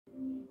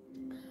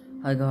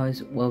Hi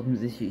guys, welcome to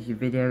this YouTube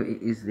video.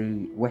 It is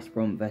the West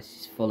Brom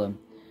versus Fulham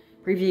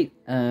preview.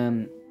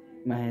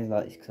 My hair's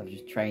like this because I've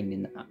just trained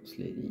in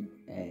absolutely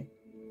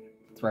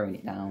throwing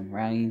it down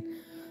rain.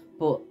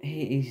 But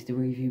here is the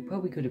review.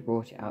 Probably could have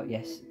brought it out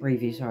I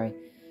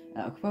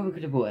probably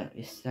could have brought it out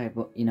yesterday,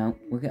 but you know,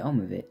 we'll get on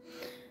with it.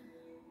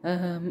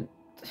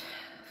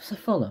 So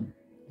Fulham,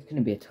 it's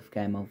going to be a tough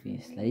game,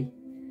 obviously.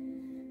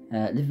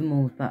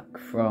 Liverpool's back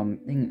from,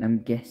 I'm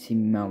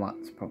guessing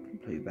Moat's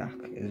probably back,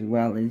 as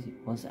well as it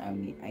was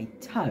only a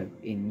toe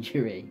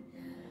injury.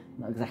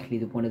 Not exactly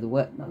the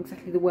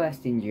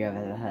worst injury I've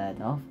ever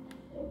heard of.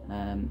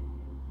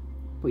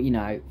 But you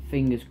know,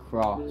 fingers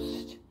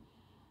crossed.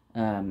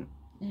 Yeah,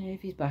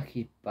 if he's back,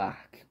 he's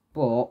back.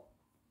 But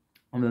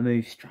I'm gonna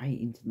move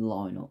straight into the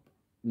lineup.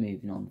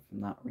 Moving on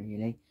from that,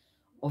 really.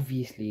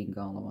 Obviously, in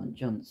goal I want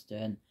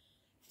Johnston.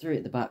 3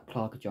 at the back,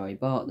 Clark, Joey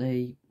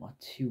Bartley. My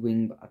 2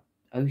 wing.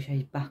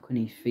 O'Shea's back on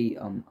his feet.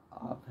 I've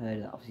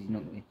heard that obviously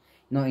he's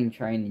not in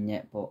training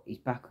yet, but he's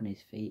back on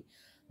his feet.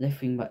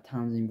 Left wing back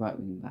Townsend, right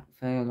wing back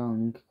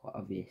Furlong, quite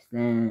obvious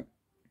there.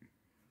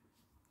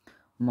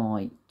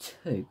 My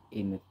 2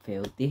 in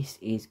midfield. This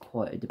is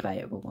quite a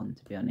debatable one,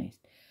 to be honest,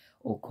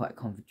 or quite a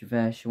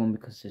controversial one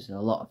because there's a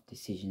lot of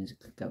decisions that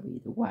could go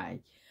either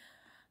way.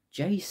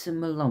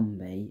 Jayson,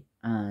 Molumby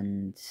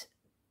and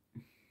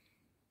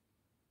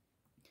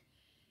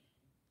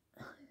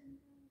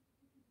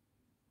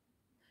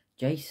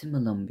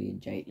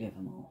Jake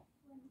Livermore.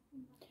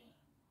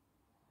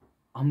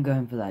 I'm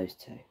going for those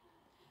 2.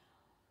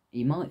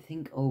 You might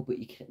think, oh, but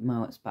you kept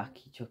Moat's back,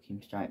 you chuck him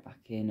straight back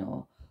in,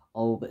 or,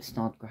 oh, but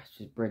Snodgrass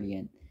was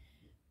brilliant.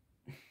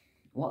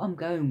 What I'm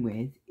going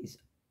with is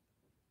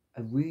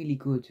a really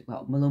good,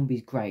 well,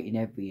 Molumby's great in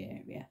every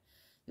area.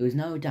 There was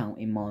no doubt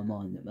in my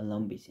mind that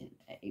Molumby's in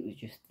it. It was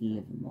just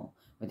Livermore,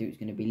 whether it was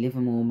going to be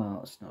Livermore,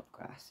 Moat, or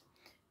Snodgrass.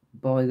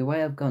 By the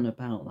way I've gone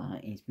about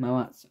that is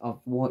Moat's, I've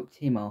wiped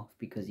him off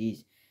because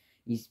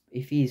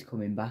if he is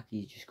coming back,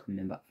 he's just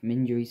coming back from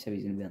injury, so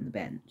he's going to be on the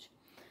bench.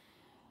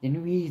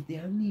 The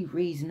only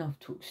reason I've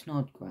took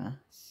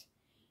Snodgrass,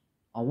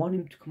 I want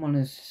him to come on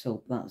as a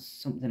sub. That's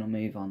something I'll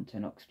move on to,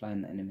 and I'll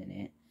explain that in a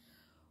minute.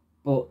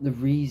 But the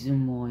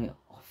reason why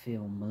I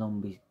feel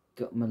Molumby's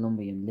got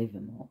Molumby and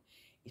Livermore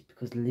is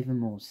because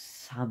Livermore's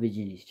savage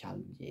in his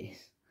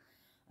challenges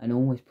and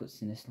always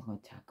puts in a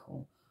slide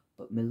tackle.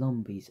 But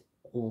Molumby's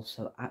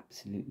also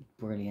absolutely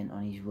brilliant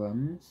on his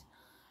runs.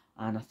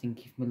 And I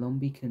think if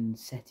Molumby can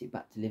set it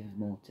back to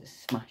Livermore to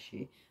smash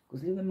it,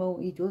 because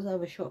Livermore, he does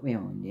have a shot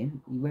behind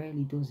him. He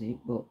rarely does it,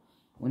 but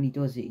when he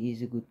does it, he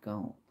is a good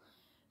goal.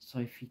 So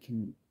if he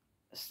can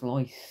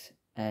slice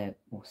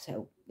or set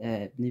up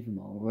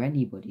Livermore, or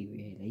anybody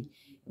really,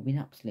 it'll be an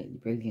absolutely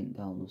brilliant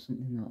goal or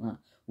something like that.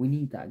 We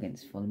need that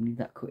against Fulham. We need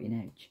that cutting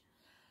edge.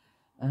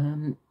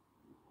 And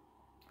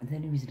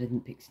then who is it I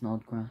didn't pick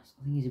Snodgrass?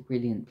 I think he's a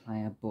brilliant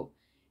player, but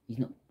he's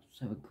not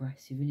so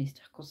aggressive in his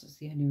tackles. That's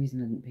the only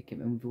reason I didn't pick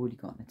him. And we've already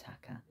got an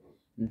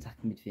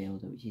attacking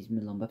midfielder, which is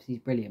Molumby. He's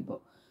brilliant,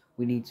 but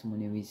we need someone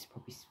who is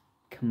probably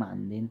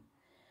commanding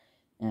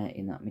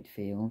in that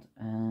midfield.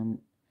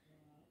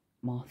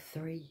 My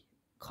 3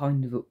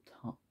 kind of up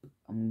top.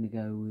 I'm going to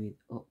go with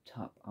up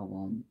top. I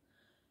want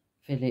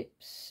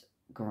Phillips,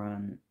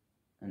 Grant,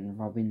 and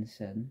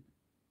Robinson,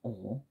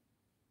 or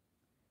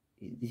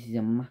this is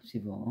a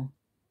massive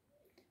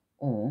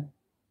or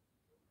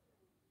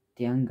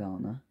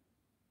Diangana,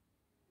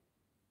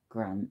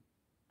 Grant,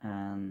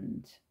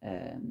 and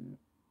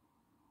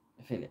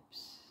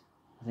Phillips,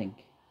 I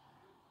think,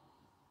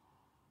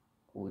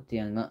 or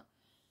Diangana.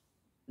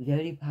 The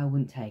only player I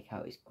wouldn't take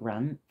out is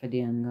Grant for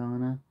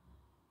Diangana.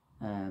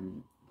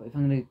 But if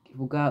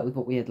we'll go out with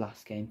what we had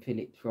last game: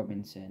 Phillips,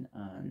 Robinson,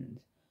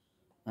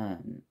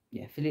 and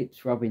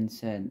Phillips,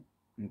 Robinson,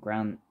 and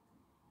Grant.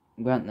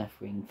 Grant left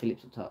wing,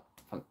 Phillips up top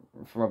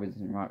for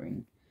Robinson right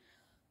wing.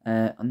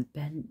 On the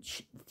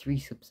bench, the 3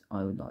 subs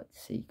I would like to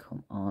see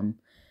come on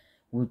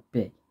would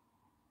be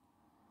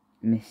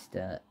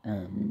Mr.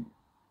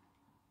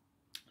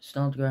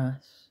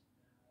 Snodgrass,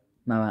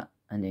 Moat,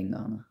 and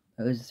Ingana.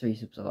 Those are the 3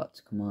 subs I'd like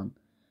to come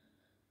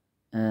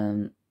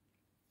on.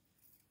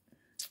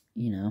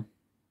 You know,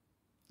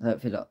 I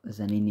don't feel like there's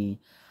any need.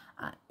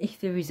 If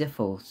there is a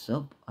 4th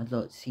sub, I'd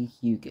like to see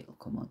Hugh Gill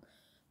come on.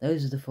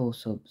 Those are the 4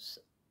 subs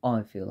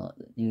I feel like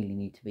that really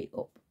need to be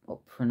up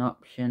for an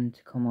option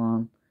to come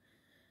on.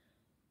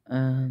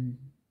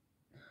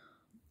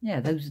 Yeah,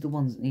 those are the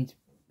ones that need to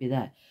be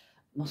there.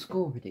 My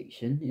score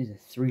prediction is a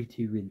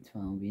 3-2 win to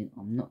Albion.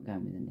 I'm not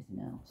going with anything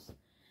else.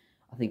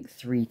 I think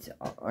 3-2.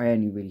 I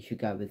only really should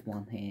go with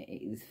one here.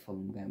 It is a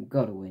Fulham game. We've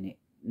got to win it.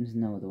 There's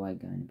no other way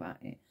going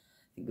about it.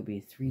 I think it'll be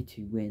a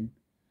 3-2 win.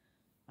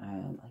 I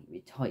think it'll be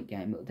a tight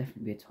game. It'll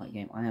definitely be a tight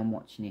game. I am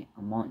watching it.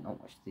 I might not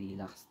watch the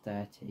last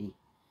 30.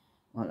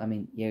 Well, I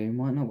mean, yeah, we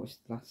might not watch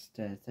the last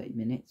 30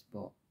 minutes,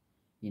 but,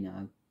 you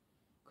know,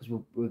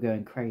 because we're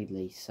going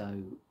Cradley,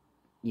 so,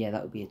 yeah,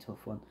 that would be a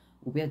tough one.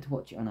 We'll be able to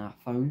watch it on our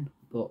phone,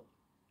 but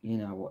you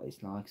know what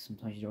it's like.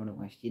 Sometimes you don't want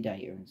to waste your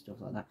data and stuff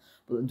like that.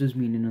 But it does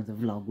mean another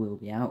vlog will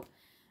be out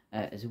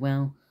as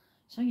well.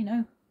 So, you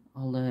know,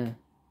 I'll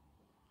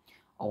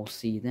I'll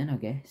see you then, I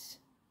guess.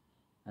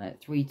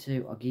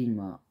 3-2, I'll give you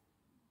my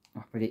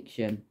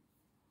prediction.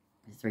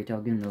 3-2,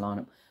 I'll give you the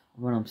lineup.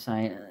 What I'm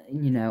saying,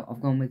 you know,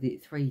 I've gone with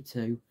it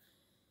 3-2.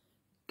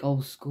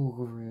 Goal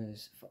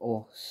scorers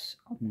for us,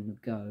 I'm going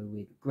to go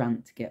with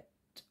Grant to get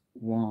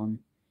 1,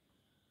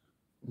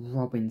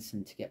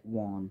 Robinson to get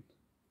 1,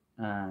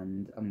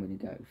 and I'm going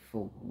to go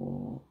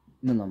for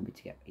Molumby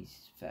to get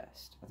his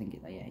first. I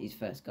think, yeah, his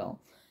first goal.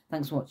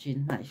 Thanks for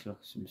watching, make sure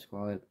to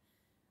subscribe,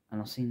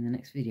 and I'll see you in the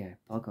next video.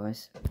 Bye,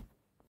 guys.